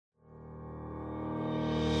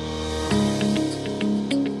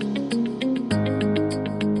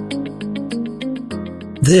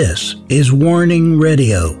This is Warning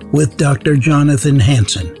Radio with Dr. Jonathan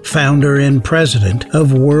Hansen, founder and president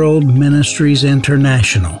of World Ministries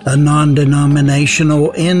International, a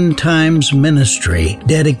non-denominational end times ministry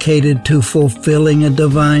dedicated to fulfilling a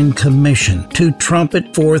divine commission to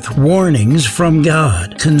trumpet forth warnings from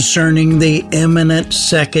God concerning the imminent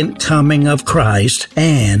second coming of Christ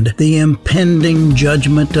and the impending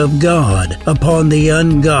judgment of God upon the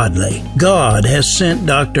ungodly. God has sent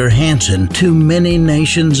Dr. Hansen to many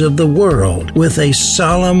nations of the world with a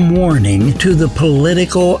solemn warning to the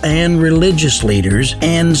political and religious leaders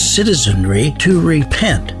and citizenry to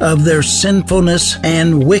repent of their sinfulness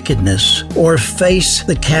and wickedness or face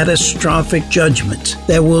the catastrophic judgments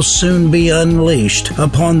that will soon be unleashed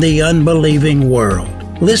upon the unbelieving world.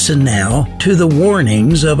 Listen now to the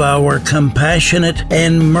warnings of our compassionate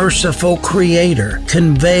and merciful Creator,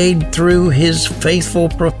 conveyed through His faithful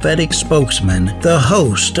prophetic spokesman, the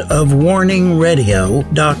host of Warning Radio,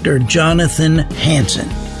 Dr. Jonathan Hansen.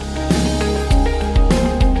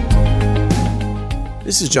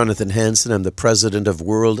 This is Jonathan Hansen. I'm the president of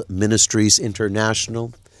World Ministries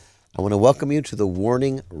International. I want to welcome you to the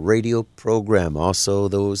Warning Radio program. Also,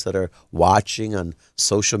 those that are watching on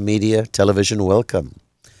social media, television, welcome.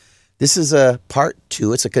 This is a part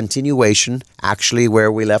 2. It's a continuation, actually,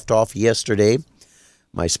 where we left off yesterday.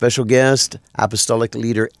 My special guest, apostolic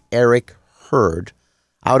leader Eric Hurd,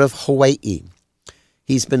 out of Hawaii.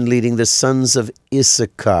 He's been leading the Sons of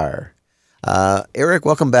Issachar. Eric,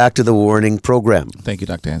 welcome back to the Warning program. Thank you,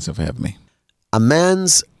 Dr. Hansen, for having me. A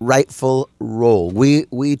man's rightful role.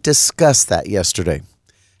 We discussed that yesterday.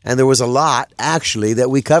 And there was a lot, actually, that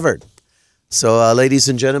we covered. So, ladies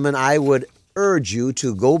and gentlemen, I would urge you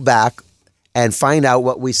to go back and find out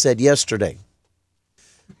what we said yesterday.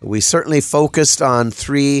 We certainly focused on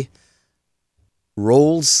 3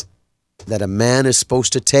 roles that a man is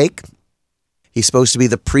supposed to take. He's supposed to be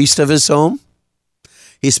the priest of his home.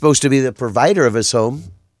 He's supposed to be the provider of his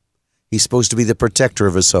home. He's supposed to be the protector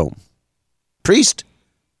of his home. Priest,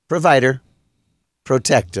 provider,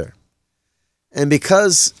 protector. And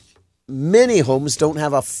because many homes don't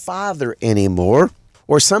have a father anymore,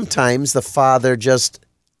 or sometimes the father just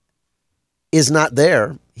is not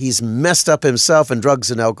there. He's messed up himself in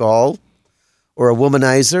drugs and alcohol, or a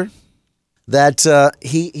womanizer, that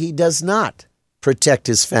he does not protect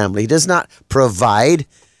his family. He does not provide.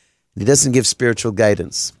 He doesn't give spiritual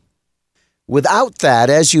guidance. Without that,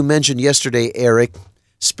 as you mentioned yesterday, Eric,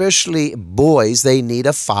 especially boys, they need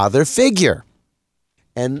a father figure.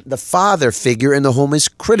 And the father figure in the home is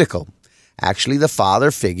critical. Actually, the father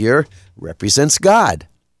figure represents God.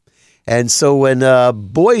 And so when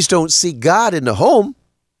boys don't see God in the home,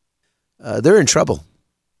 they're in trouble.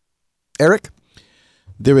 Eric?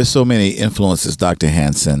 There are so many influences, Dr.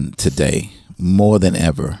 Hansen, today, more than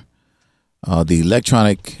ever. The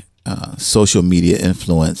electronic social media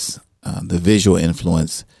influence, the visual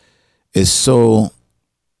influence is so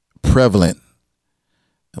prevalent.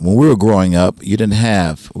 When we were growing up,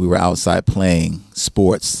 we were outside playing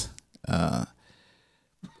sports.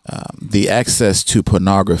 The access to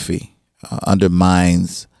pornography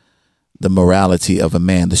undermines the morality of a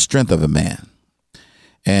man, the strength of a man.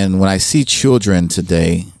 And when I see children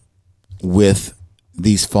today with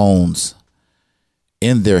these phones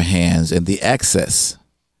in their hands and the access,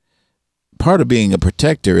 part of being a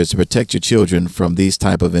protector is to protect your children from these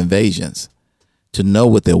type of invasions, to know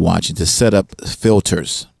what they're watching, to set up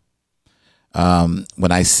filters.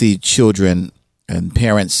 When I see children and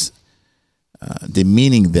parents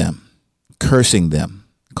demeaning them, cursing them,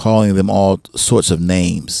 calling them all sorts of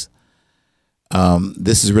names,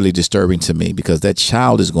 this is really disturbing to me, because that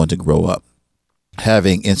child is going to grow up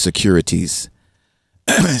having insecurities,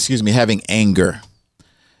 having anger.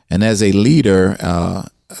 And as a leader,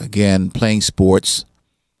 again, playing sports,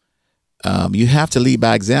 you have to lead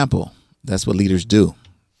by example. That's what leaders do.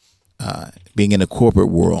 Being in a corporate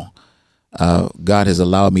world, God has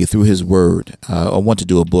allowed me through His Word. I want to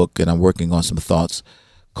do a book, and I'm working on some thoughts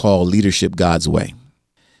called Leadership God's Way.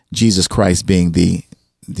 Jesus Christ being the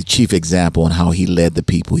chief example in how He led the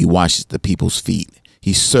people. He washed the people's feet.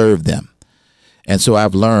 He served them. And so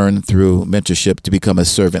I've learned through mentorship to become a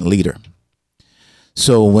servant leader.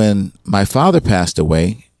 So when my father passed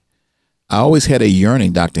away, I always had a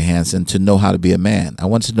yearning, Dr. Hansen, to know how to be a man. I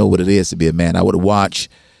wanted to know what it is to be a man. I would watch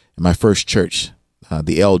in my first church,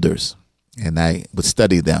 the elders, and I would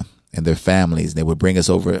study them and their families. They would bring us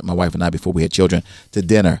over, my wife and I, before we had children, to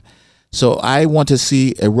dinner. So I want to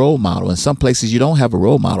see a role model. In some places, you don't have a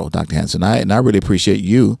role model, Dr. Hansen. And I really appreciate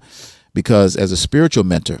you, because as a spiritual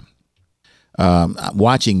mentor,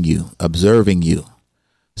 watching you, observing you,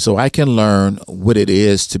 so I can learn what it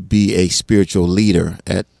is to be a spiritual leader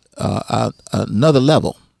at another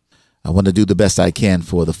level. I want to do the best I can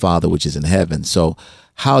for the Father which is in heaven. So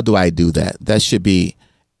how do I do that? That should be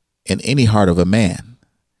in any heart of a man.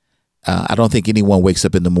 I don't think anyone wakes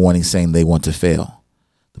up in the morning saying they want to fail.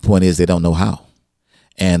 The point is they don't know how.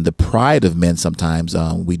 And the pride of men, sometimes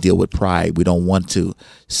we deal with pride. We don't want to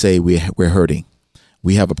say we're hurting.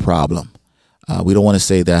 We have a problem. We don't want to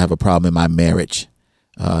say that I have a problem in my marriage,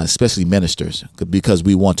 especially ministers, because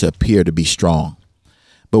we want to appear to be strong.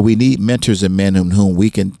 But we need mentors and men whom we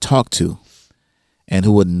can talk to and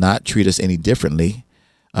who would not treat us any differently,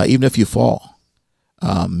 even if you fall.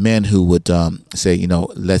 Men who would say,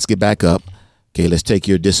 let's get back up. Okay, let's take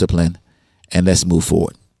your discipline and let's move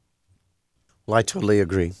forward. Well, I totally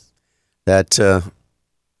agree that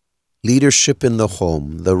leadership in the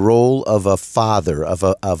home, the role of a father,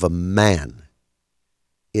 of a man,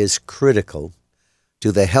 is critical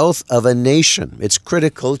to the health of a nation. It's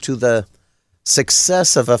critical to the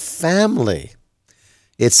success of a family.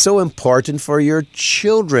 It's so important for your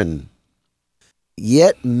children.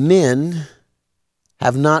 Yet men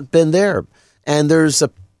have not been there. And there's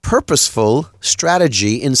a purposeful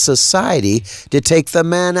strategy in society to take the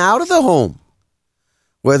man out of the home.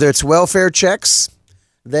 Whether it's welfare checks,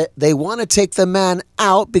 they want to take the man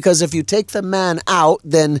out, because if you take the man out,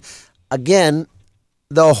 then again,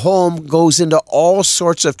 the home goes into all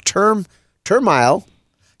sorts of turmoil,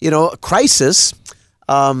 crisis.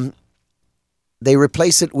 They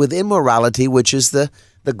replace it with immorality, which is the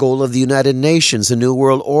goal of the United Nations, the New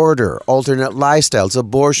World Order, alternate lifestyles,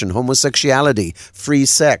 abortion, homosexuality, free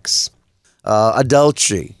sex,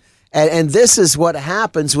 adultery. And this is what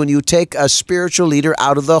happens when you take a spiritual leader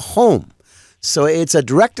out of the home. So it's a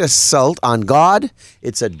direct assault on God.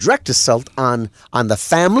 It's a direct assault on the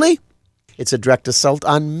family. It's a direct assault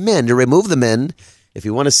on men. To remove the men, if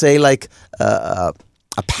you want to say like a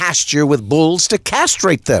pasture with bulls, to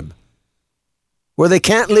castrate them. Where they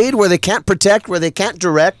can't lead, where they can't protect, where they can't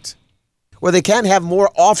direct, where they can't have more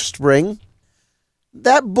offspring.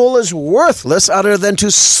 That bull is worthless other than to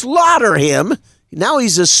slaughter him. Now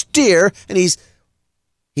he's a steer, and he's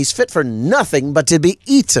fit for nothing but to be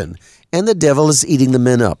eaten. And the devil is eating the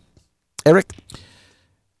men up. Eric?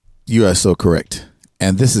 You are so correct.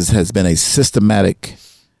 And this has been a systematic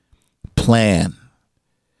plan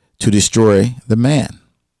to destroy the man.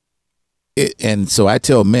 And so I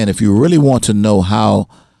tell men, if you really want to know how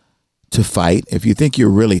to fight, if you think you're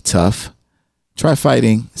really tough, try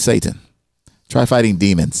fighting Satan. Try fighting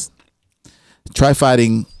demons. Try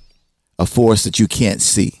fighting a force that you can't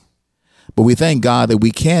see. But we thank God that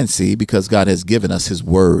we can see, because God has given us his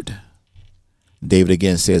word. David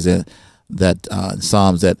again says that in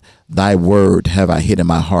Psalms, that thy word have I hid in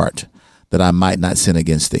my heart, that I might not sin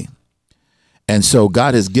against thee. And so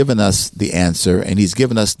God has given us the answer, and he's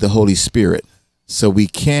given us the Holy Spirit, so we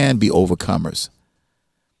can be overcomers.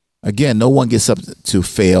 Again, no one gets up to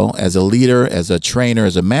fail. As a leader, as a trainer,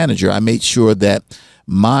 as a manager, I made sure that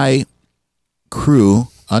my crew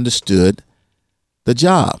understood the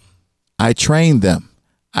job. I trained them.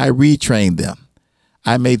 I retrained them.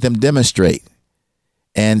 I made them demonstrate.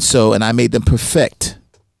 And I made them perfect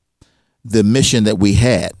the mission that we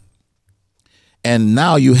had. And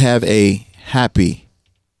now you have a happy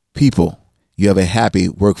people. You have a happy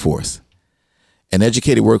workforce. An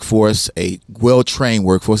educated workforce, a well-trained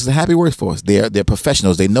workforce is a happy workforce. They're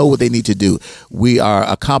professionals. They know what they need to do. We are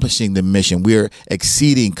accomplishing the mission. We're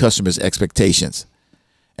exceeding customers' expectations.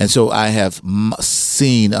 And so I have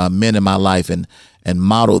seen men in my life and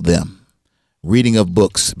modeled them. Reading of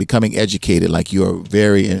books, becoming educated, like you're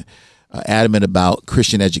very adamant about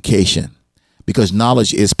Christian education, because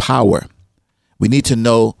knowledge is power. We need to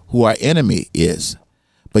know who our enemy is.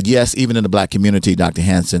 But yes, even in the black community, Dr.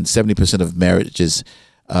 Hansen, 70% of marriages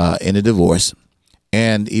in a divorce,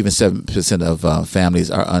 and even 7% of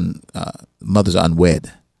families are mothers are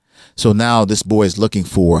unwed. So now this boy is looking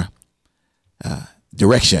for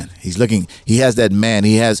direction. He has that man,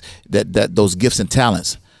 he has that those gifts and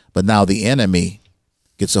talents. But now the enemy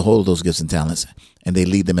gets a hold of those gifts and talents, and they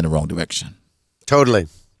lead them in the wrong direction. Totally.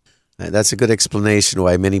 That's a good explanation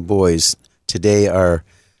why many boys today are,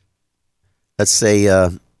 let's say,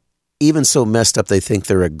 even so messed up they think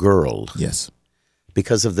they're a girl. Yes.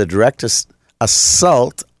 Because of the direct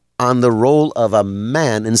assault on the role of a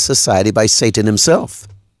man in society by Satan himself.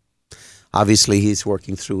 Obviously, he's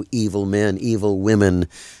working through evil men, evil women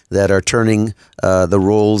that are turning the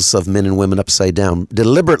roles of men and women upside down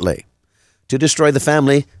deliberately to destroy the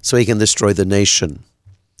family so he can destroy the nation.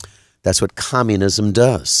 That's what communism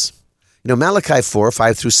does. Malachi 4,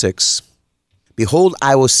 5 through 6. Behold,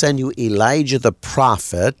 I will send you Elijah the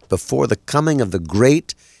prophet before the coming of the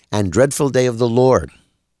great and dreadful day of the Lord.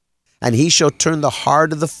 And he shall turn the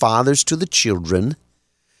heart of the fathers to the children,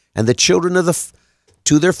 and the children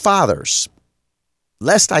to their fathers,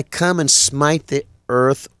 lest I come and smite the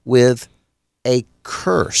earth with a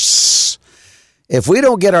curse. If we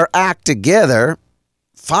don't get our act together,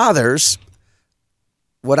 fathers,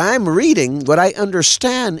 what I'm reading, what I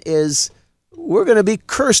understand is we're going to be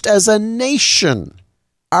cursed as a nation.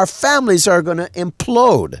 Our families are going to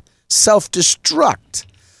implode, self-destruct.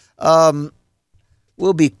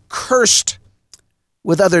 We'll be cursed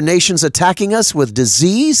with other nations attacking us, with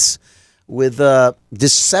disease, with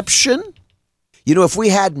deception. You know, if we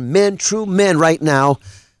had men, true men right now,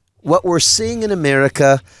 what we're seeing in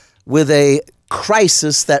America with a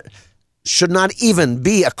crisis that should not even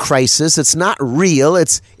be a crisis. It's not real.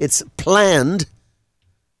 It's planned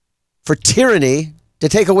for tyranny to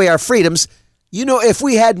take away our freedoms. You know, if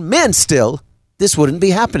we had men still, this wouldn't be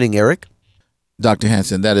happening, Eric. Dr.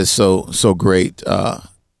 Hansen, that is so great,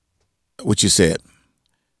 what you said.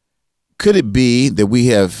 Could it be that we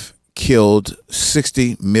have killed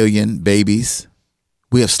 60 million babies?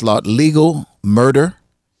 We have slaughtered legal murder.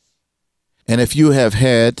 And if you have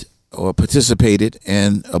had or participated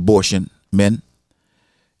in abortion, men,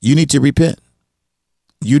 you need to repent.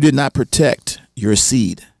 You did not protect your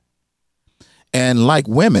seed. And like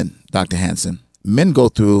women, Dr. Hansen, men go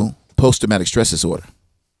through post-traumatic stress disorder.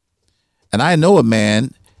 And I know a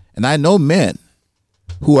man, and I know men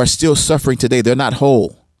who are still suffering today. They're not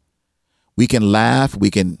whole. We can laugh, we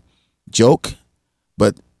can joke,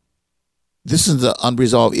 but this is the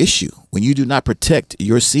unresolved issue when you do not protect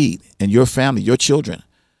your seed and your family, your children.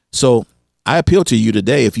 So I appeal to you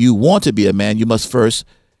today, if you want to be a man, you must first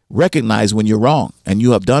recognize when you're wrong and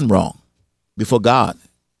you have done wrong before God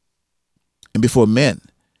and before men,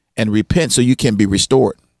 and repent so you can be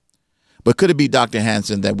restored. But could it be, Dr.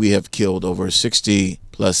 Hansen, that we have killed over 60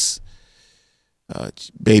 plus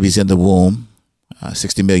babies in the womb,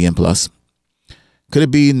 60 million plus? Could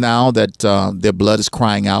it be now that their blood is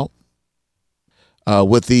crying out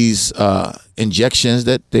with these injections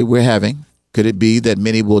that they were having? Could it be that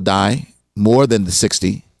many will die, more than the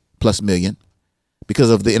 60 plus million, because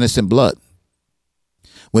of the innocent blood?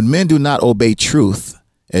 When men do not obey truth,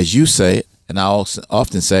 as you say, and I also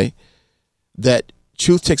often say, that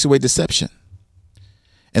truth takes away deception.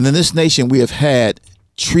 And in this nation, we have had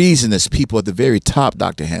treasonous people at the very top,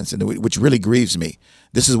 Dr. Hansen, which really grieves me.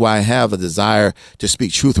 This is why I have a desire to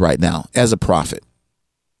speak truth right now as a prophet,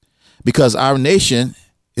 because our nation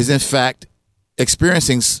is in fact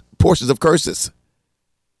experiencing portions of curses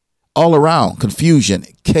all around: confusion,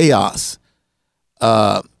 chaos,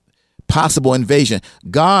 possible invasion.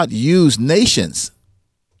 God used nations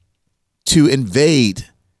to invade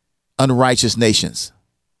unrighteous nations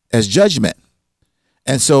as judgment.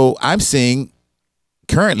 And so I'm seeing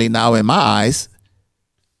currently now in my eyes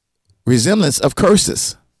resemblance of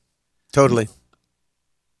curses. Totally.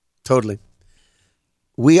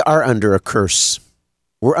 We are under a curse.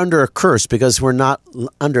 We're under a curse because we're not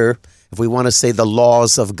under, if we want to say, the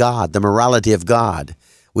laws of God, the morality of God,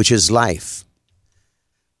 which is life,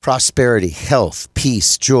 prosperity, health,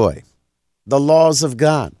 peace, joy. The laws of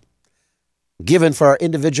God given for our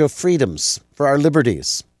individual freedoms, for our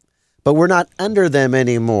liberties. But we're not under them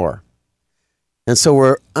anymore. And so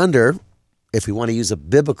we're under, if we want to use a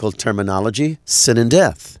biblical terminology, sin and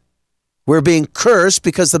death. We're being cursed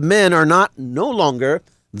because the men are no longer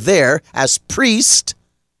there as priests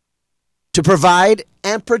to provide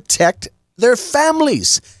and protect their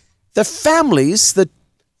families. The families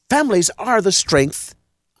are the strength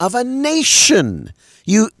of a nation.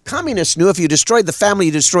 You communists knew if you destroyed the family,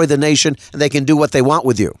 you destroy the nation, and they can do what they want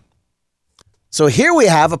with you. So here we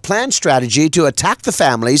have a planned strategy to attack the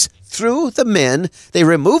families through the men. They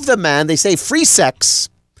remove the man. They say free sex.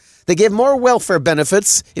 They give more welfare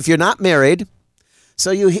benefits if you're not married.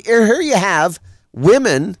 So here you have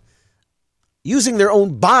women using their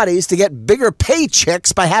own bodies to get bigger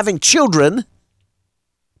paychecks by having children,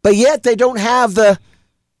 but yet they don't have the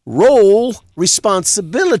role,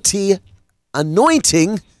 responsibility,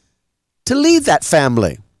 anointing to lead that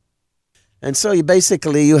family. And so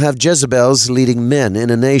you have Jezebels leading men in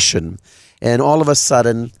a nation. And all of a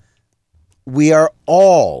sudden, we are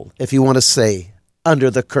all, if you want to say, under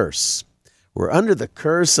the curse. We're under the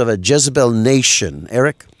curse of a Jezebel nation.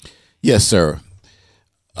 Eric? Yes, sir.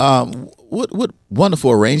 What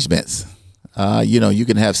wonderful arrangements. You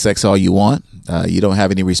can have sex all you want. You don't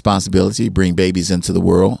have any responsibility. Bring babies into the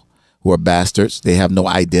world who are bastards. They have no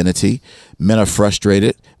identity. Men are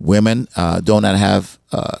frustrated. Women do not have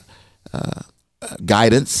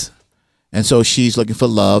guidance. And so she's looking for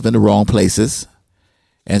love in the wrong places.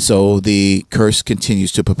 And so the curse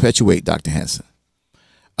continues to perpetuate, Dr. Hanson.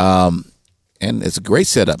 And it's a great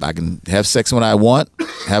setup. I can have sex when I want,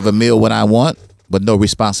 have a meal when I want, but no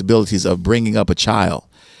responsibilities of bringing up a child.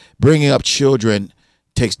 Bringing up children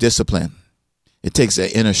takes discipline. It takes an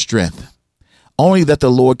inner strength. Only that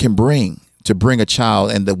the Lord can bring a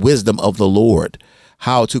child, and the wisdom of the Lord,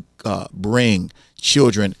 how to bring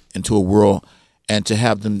children into a world and to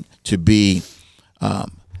have them to be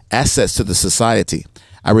assets to the society.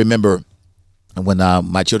 I remember when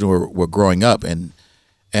my children were growing up, and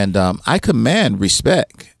I command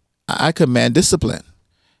respect. I command discipline.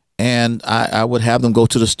 And I would have them go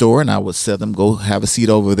to the store, and I would set them go have a seat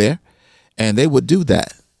over there, and they would do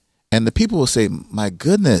that. And the people would say, my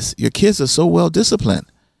goodness, your kids are so well disciplined.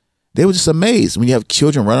 They were just amazed. When you have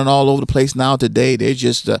children running all over the place now today, they're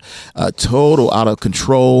just total out of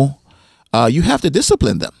control. You have to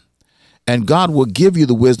discipline them. And God will give you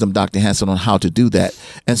the wisdom, Dr. Hanson, on how to do that.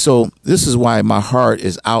 And so this is why my heart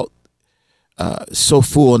is out so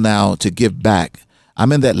full now to give back.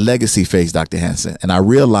 I'm in that legacy phase, Dr. Hanson, and I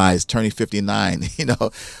realized turning 59,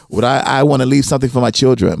 what I want to leave something for my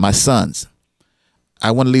children, my sons. I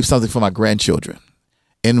want to leave something for my grandchildren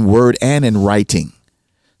in word and in writing,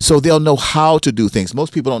 so they'll know how to do things.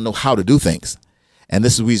 Most people don't know how to do things. And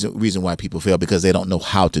this is the reason why people fail, because they don't know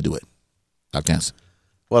how to do it. Dr. Hanson.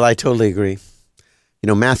 Well, I totally agree.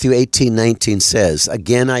 Matthew 18:19 says,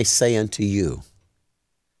 again, I say unto you,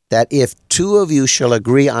 that if two of you shall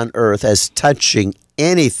agree on earth as touching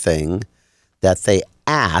anything that they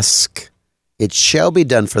ask, it shall be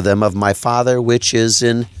done for them of my Father which is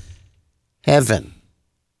in heaven.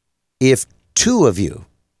 If two of you,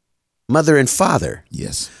 mother and father.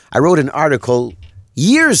 Yes. I wrote an article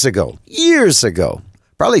years ago,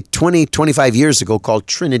 probably 20, 25 years ago, called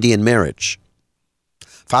Trinity in Marriage.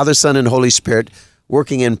 Father, Son, and Holy Spirit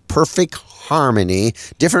working in perfect harmony,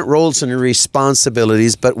 different roles and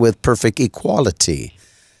responsibilities, but with perfect equality.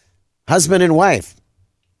 Husband and wife,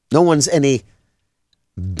 no one's any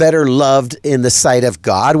better loved in the sight of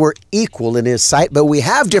God. We're equal in His sight, but we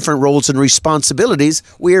have different roles and responsibilities.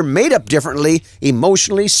 We are made up differently,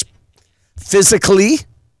 emotionally, physically,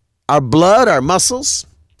 our blood, our muscles.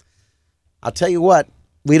 I'll tell you what,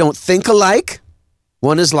 we don't think alike.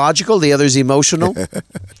 One is logical, the other is emotional.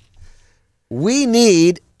 We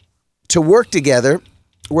need to work together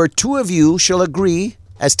where two of you shall agree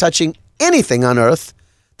as touching anything on earth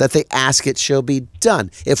that they ask, it shall be done.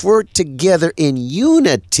 If we're together in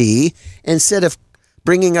unity, instead of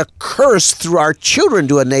bringing a curse through our children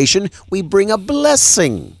to a nation, we bring a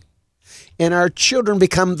blessing. And our children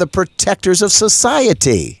become the protectors of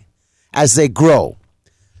society as they grow.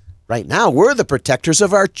 Right now, we're the protectors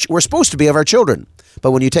of we're supposed to be of our children.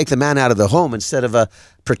 But when you take the man out of the home, instead of a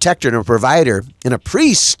protector and a provider and a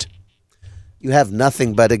priest, you have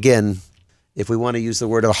nothing but, again, if we want to use the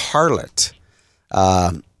word, a harlot.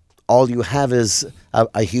 All you have is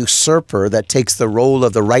a usurper that takes the role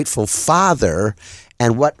of the rightful father.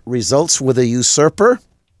 And what results with a usurper?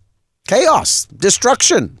 Chaos,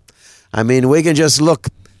 destruction. I mean, we can just look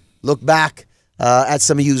back at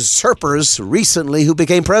some usurpers recently who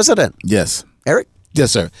became president. Yes. Eric?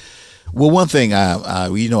 Yes, sir. Well, one thing,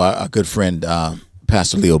 our good friend,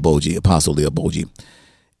 Pastor Leo Boji, Apostle Leo Boji,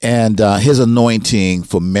 and his anointing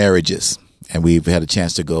for marriages. And we've had a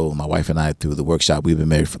chance to go, my wife and I, through the workshop. We've been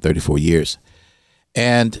married for 34 years.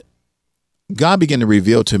 And God began to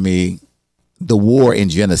reveal to me the war in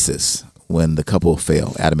Genesis when the couple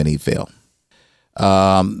fell, Adam and Eve fell.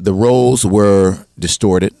 The roles were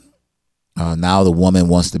distorted. Now the woman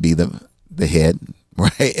wants to be the head,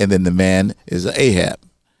 right? And then the man is Ahab.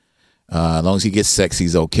 As long as he gets sex,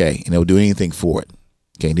 he's okay. And he'll do anything for it.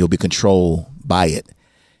 Okay, and he'll be controlled by it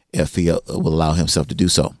if he will allow himself to do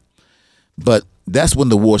so. But that's when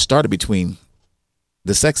the war started between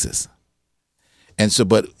the sexes. And so,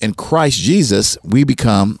 but in Christ Jesus, we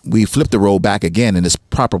flip the role back again in its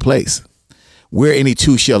proper place, where any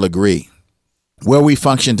two shall agree, where we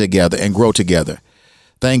function together and grow together.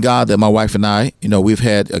 Thank God that my wife and I, we've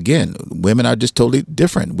had, again, women are just totally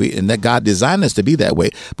different. And that God designed us to be that way.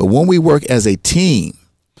 But when we work as a team,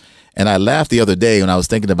 and I laughed the other day when I was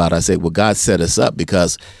thinking about it, I said, well, God set us up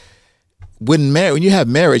because when you have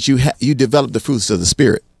marriage, you develop the fruits of the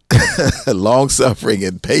Spirit, long suffering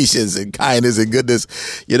and patience and kindness and goodness,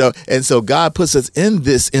 And so God puts us in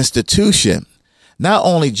this institution, not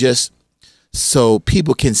only just so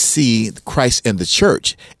people can see Christ in the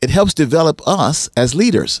church, it helps develop us as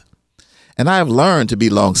leaders. And I have learned to be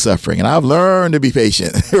long suffering, and I've learned to be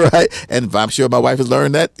patient, right? And I'm sure my wife has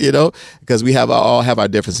learned that, because we all have our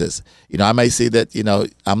differences. I may say that,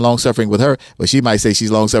 I'm long suffering with her, but she might say she's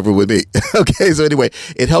long suffering with me. Okay. So anyway,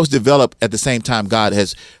 it helps develop at the same time. God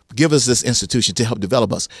has given us this institution to help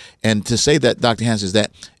develop us. And to say that, Dr. Hansen, is that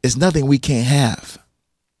it's nothing we can't have.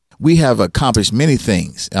 We have accomplished many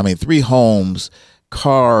things. 3 homes,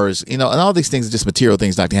 cars, and all these things are just material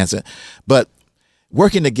things, Dr. Hansen. But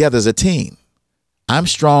working together as a team. I'm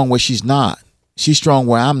strong where she's not. She's strong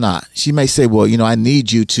where I'm not. She may say, well, I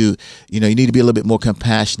need you to, you need to be a little bit more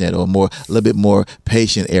compassionate or a little bit more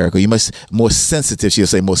patient, Eric, or you must more sensitive. She'll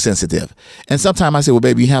say more sensitive. And sometimes I say, well,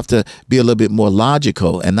 baby, you have to be a little bit more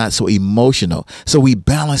logical and not so emotional. So we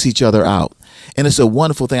balance each other out. And it's a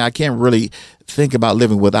wonderful thing. I can't really think about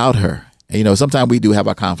living without her. Sometimes we do have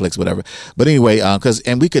our conflicts, whatever. But anyway,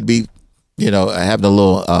 and we could be, having a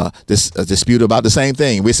little dispute about the same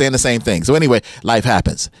thing. We're saying the same thing. So anyway, life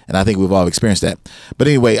happens. And I think we've all experienced that. But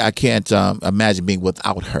anyway, I can't imagine being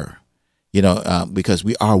without her, because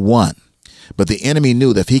we are one. But the enemy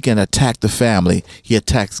knew that if he can attack the family, he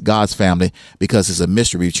attacks God's family, because it's a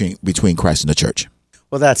mystery between Christ and the church.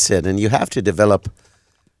 Well, that's it. And you have to develop,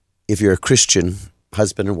 if you're a Christian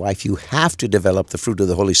husband and wife, you have to develop the fruit of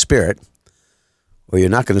the Holy Spirit, or you're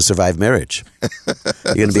not going to survive marriage.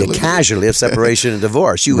 You're going to be a casualty of separation and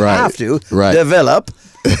divorce. You have to develop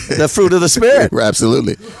the fruit of the Spirit.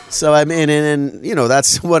 Absolutely. So, and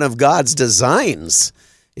that's one of God's designs,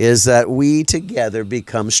 is that we together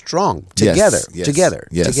become strong. Together.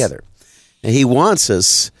 And he wants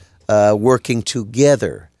us working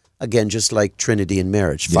together. Again, just like Trinity in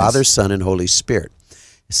marriage. Yes. Father, Son, and Holy Spirit.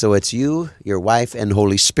 So it's you, your wife, and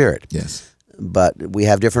Holy Spirit. Yes. But we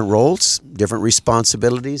have different roles, different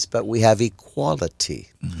responsibilities, but we have equality.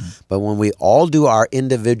 Mm-hmm. But when we all do our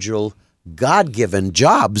individual God-given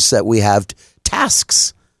jobs, that we have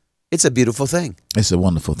tasks, it's a beautiful thing. It's a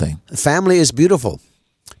wonderful thing. Family is beautiful.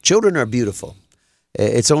 Children are beautiful.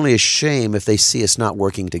 It's only a shame if they see us not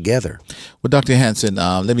working together. Well, Dr. Hansen,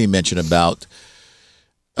 let me mention about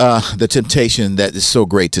the temptation that is so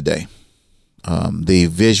great today. The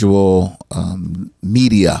visual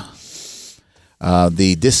media.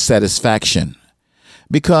 The dissatisfaction,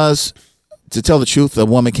 because to tell the truth, a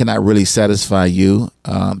woman cannot really satisfy you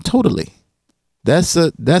totally. That's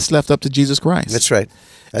left up to Jesus Christ. That's right.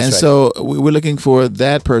 So we're looking for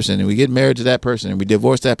that person, and we get married to that person, and we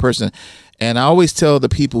divorce that person. And I always tell the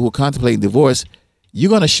people who contemplate divorce, you're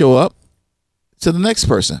going to show up to the next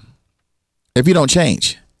person if you don't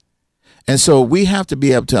change. And so we have to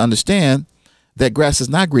be able to understand that grass is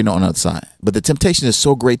not green on the other side. But the temptation is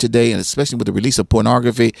so great today, and especially with the release of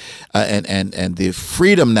pornography and the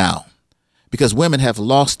freedom now, because women have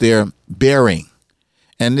lost their bearing.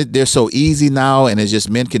 And they're so easy now, and it's just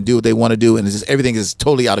men can do what they want to do, and it's just, everything is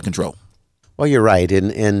totally out of control. Well, you're right.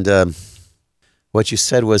 And what you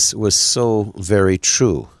said was so very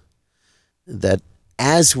true, that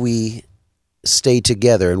as we stay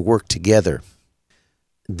together and work together,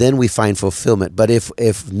 then we find fulfillment. But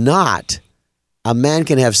if not, a man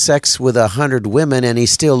can have sex with 100 women and he's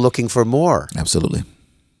still looking for more. Absolutely.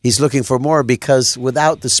 He's looking for more, because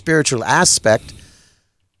without the spiritual aspect,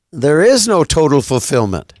 there is no total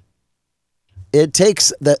fulfillment. It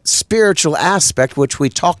takes the spiritual aspect, which we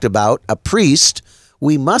talked about, a priest.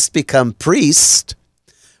 We must become priests.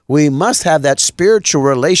 We must have that spiritual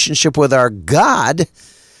relationship with our God,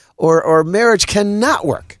 or marriage cannot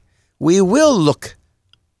work. We will look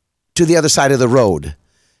to the other side of the road.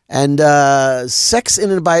 And sex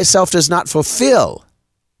in and by itself does not fulfill.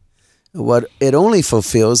 What it only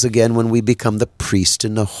fulfills, again, when we become the priest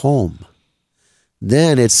in the home.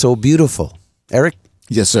 Then it's so beautiful. Eric?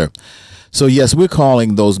 Yes, sir. So, yes, we're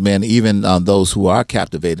calling those men, even those who are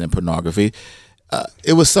captivated in pornography.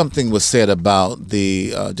 It was something was said about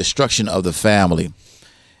the destruction of the family.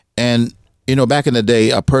 And back in the day,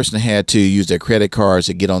 a person had to use their credit cards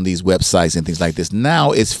to get on these websites and things like this.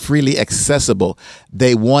 Now it's freely accessible.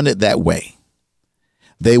 They want it that way.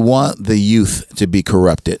 They want the youth to be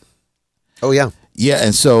corrupted. Oh, yeah. Yeah,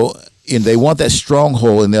 and so they want that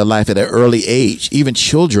stronghold in their life at an early age, even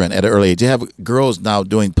children at an early age. They have girls now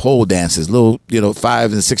doing pole dances, little,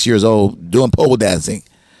 5 and 6 years old, doing pole dancing.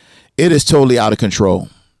 It is totally out of control.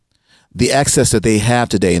 The access that they have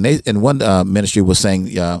today, and one ministry was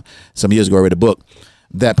saying some years ago, I read a book,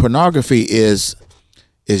 that pornography is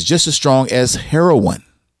just as strong as heroin.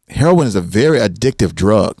 Heroin is a very addictive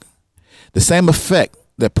drug. The same effect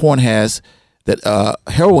that porn has, that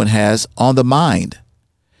heroin has on the mind,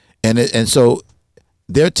 and so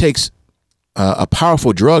there takes a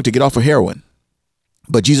powerful drug to get off of heroin,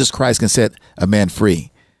 but Jesus Christ can set a man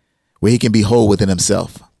free where he can be whole within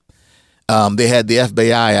himself. They had the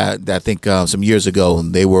FBI, I think, some years ago,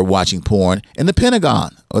 and they were watching porn in the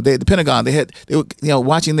Pentagon. They were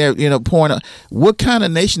watching their porn. What kind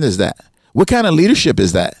of nation is that? What kind of leadership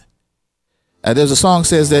is that? There's a song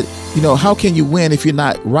says that how can you win if you're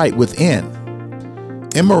not right within?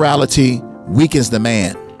 Immorality weakens the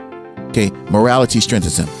man. Okay, morality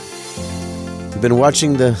strengthens him. You've been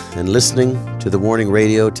watching and listening to the Warning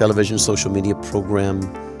Radio, television, social media program.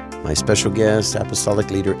 My special guest,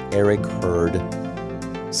 Apostolic Leader Eric Hurd,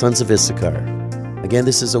 Sons of Issachar. Again,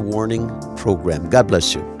 this is a Warning program. God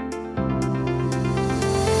bless you.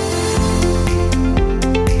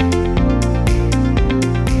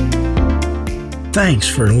 Thanks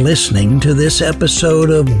for listening to this episode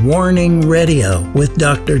of Warning Radio with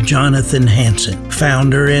Dr. Jonathan Hansen,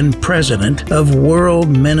 founder and president of World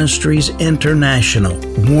Ministries International.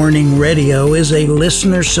 Warning Radio is a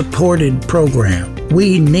listener-supported program.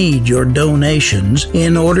 We need your donations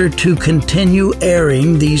in order to continue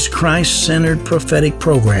airing these Christ-centered prophetic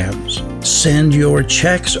programs. Send your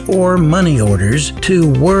checks or money orders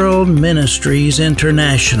to World Ministries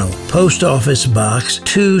International, Post Office Box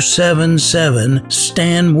 277,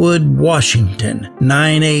 Stanwood, Washington,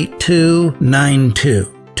 98292.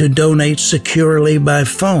 To donate securely by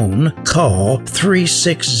phone, call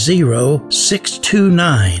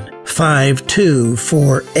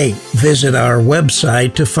 360-629-5248. Visit our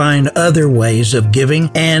website to find other ways of giving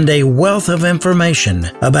and a wealth of information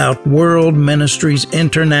about World Ministries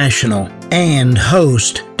International and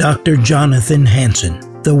host Dr. Jonathan Hansen.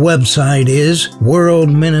 The website is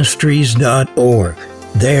worldministries.org.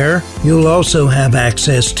 There, you'll also have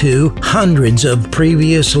access to hundreds of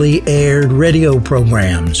previously aired radio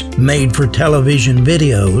programs, made-for-television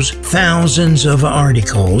videos, thousands of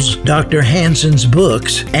articles, Dr. Hansen's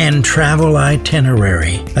books, and travel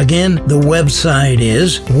itinerary. Again, the website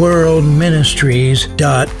is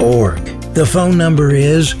worldministries.org. The phone number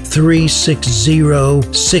is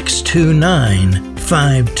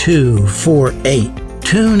 360-629-5248.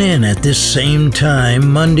 Tune in at this same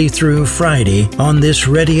time, Monday through Friday, on this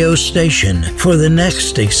radio station for the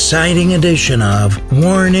next exciting edition of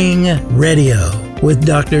Warning Radio with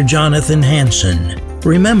Dr. Jonathan Hansen.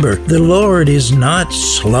 Remember, the Lord is not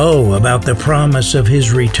slow about the promise of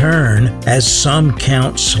His return, as some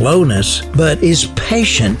count slowness, but is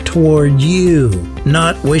patient toward you,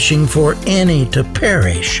 not wishing for any to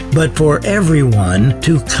perish, but for everyone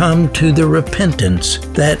to come to the repentance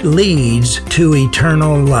that leads to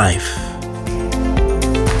eternal life.